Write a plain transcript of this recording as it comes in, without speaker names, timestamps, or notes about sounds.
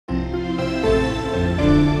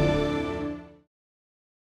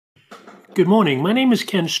Good morning. My name is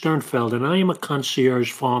Ken Sternfeld, and I am a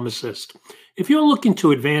concierge pharmacist. If you're looking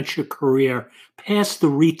to advance your career past the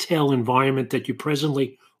retail environment that you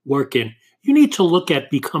presently work in, you need to look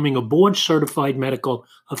at becoming a board certified medical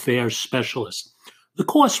affairs specialist. The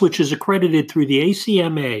course, which is accredited through the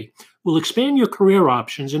ACMA, will expand your career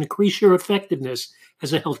options and increase your effectiveness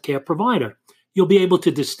as a healthcare provider. You'll be able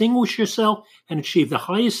to distinguish yourself and achieve the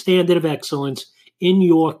highest standard of excellence in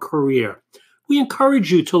your career. We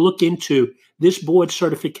encourage you to look into this board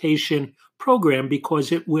certification program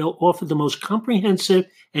because it will offer the most comprehensive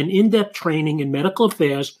and in-depth training in medical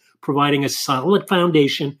affairs, providing a solid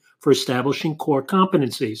foundation for establishing core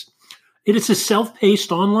competencies. It is a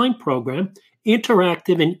self-paced online program,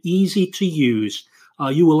 interactive and easy to use.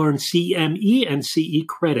 You will earn CME and CE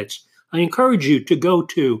credits. I encourage you to go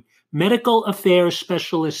to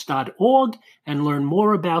medicalaffairsspecialist.org and learn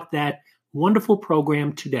more about that wonderful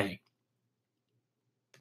program today.